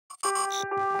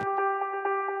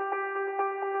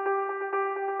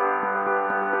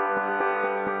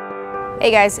Hey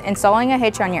guys, installing a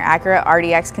hitch on your Acura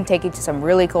RDX can take you to some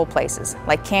really cool places,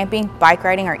 like camping, bike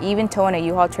riding, or even towing a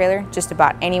U-Haul trailer just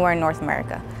about anywhere in North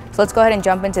America. So let's go ahead and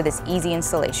jump into this easy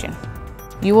installation.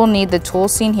 You will need the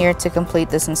tools seen here to complete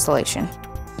this installation.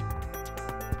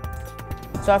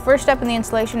 So our first step in the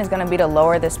installation is going to be to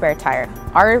lower the spare tire.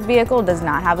 Our vehicle does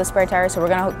not have a spare tire, so we're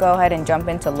going to go ahead and jump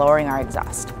into lowering our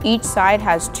exhaust. Each side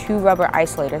has 2 rubber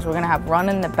isolators. We're going to have one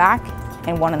in the back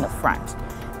and one in the front.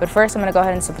 But first, I'm going to go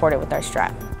ahead and support it with our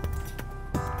strap.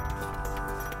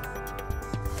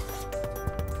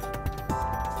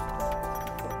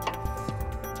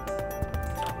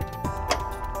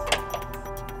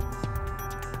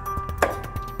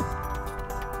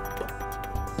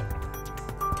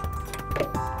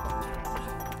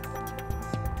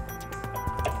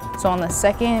 So on the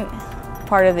second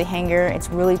part of the hanger, it's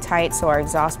really tight, so our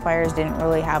exhaust pliers didn't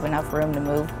really have enough room to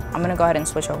move. I'm going to go ahead and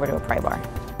switch over to a pry bar.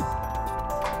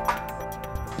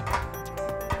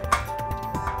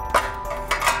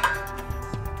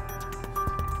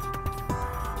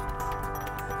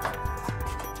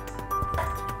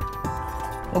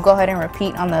 We'll go ahead and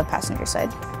repeat on the passenger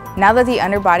side. Now that the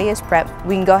underbody is prepped,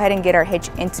 we can go ahead and get our hitch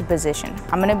into position.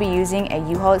 I'm going to be using a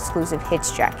U-Haul exclusive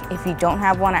hitch jack. If you don't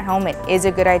have one at home, it is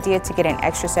a good idea to get an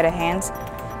extra set of hands,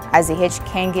 as the hitch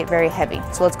can get very heavy.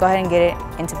 So let's go ahead and get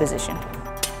it into position.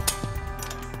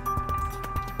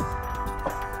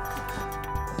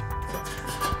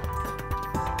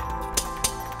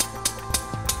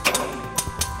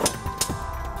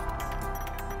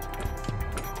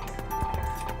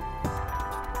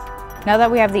 Now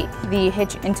that we have the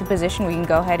hitch into position, we can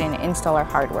go ahead and install our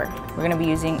hardware. We're going to be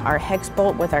using our hex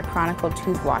bolt with our conical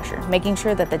tooth washer, making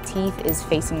sure that the teeth is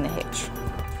facing the hitch.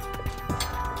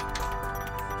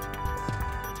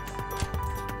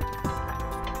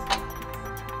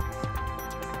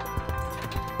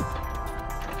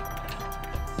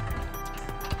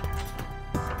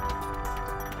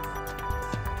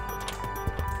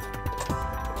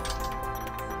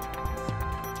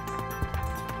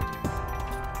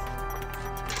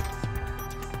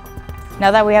 Now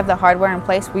that we have the hardware in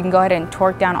place, we can go ahead and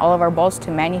torque down all of our bolts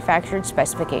to manufactured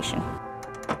specification.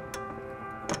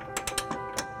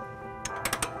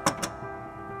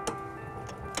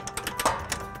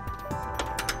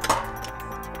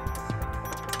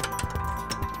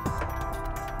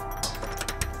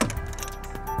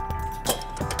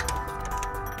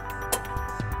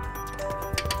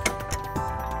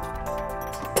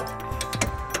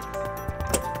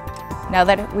 Now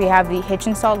that we have the hitch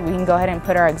installed, we can go ahead and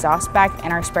put our exhaust back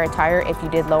and our spare tire if you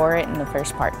did lower it in the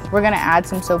first part. We're going to add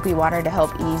some soapy water to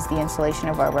help ease the installation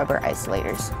of our rubber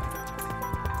isolators.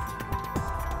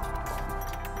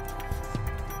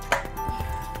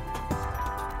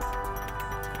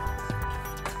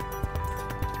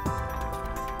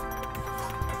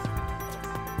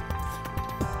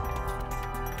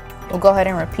 We'll go ahead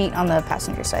and repeat on the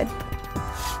passenger side.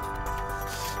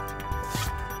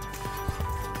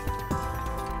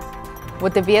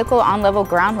 With the vehicle on level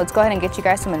ground, let's go ahead and get you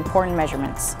guys some important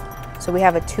measurements. So we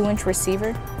have a 2-inch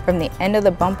receiver. From the end of the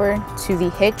bumper to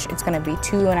the hitch, it's going to be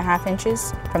 2.5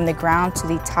 inches. From the ground to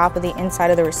the top of the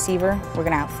inside of the receiver, we're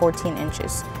going to have 14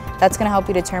 inches. That's going to help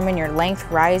you determine your length,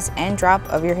 rise, and drop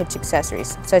of your hitch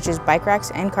accessories, such as bike racks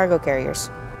and cargo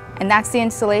carriers. And that's the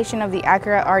installation of the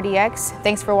Acura RDX.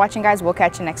 Thanks for watching, guys. We'll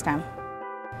catch you next time.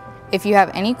 If you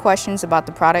have any questions about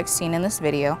the products seen in this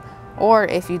video, or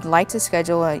if you'd like to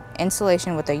schedule an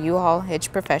installation with a U-Haul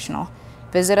Hitch professional,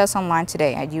 visit us online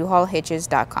today at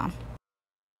uhaulhitches.com.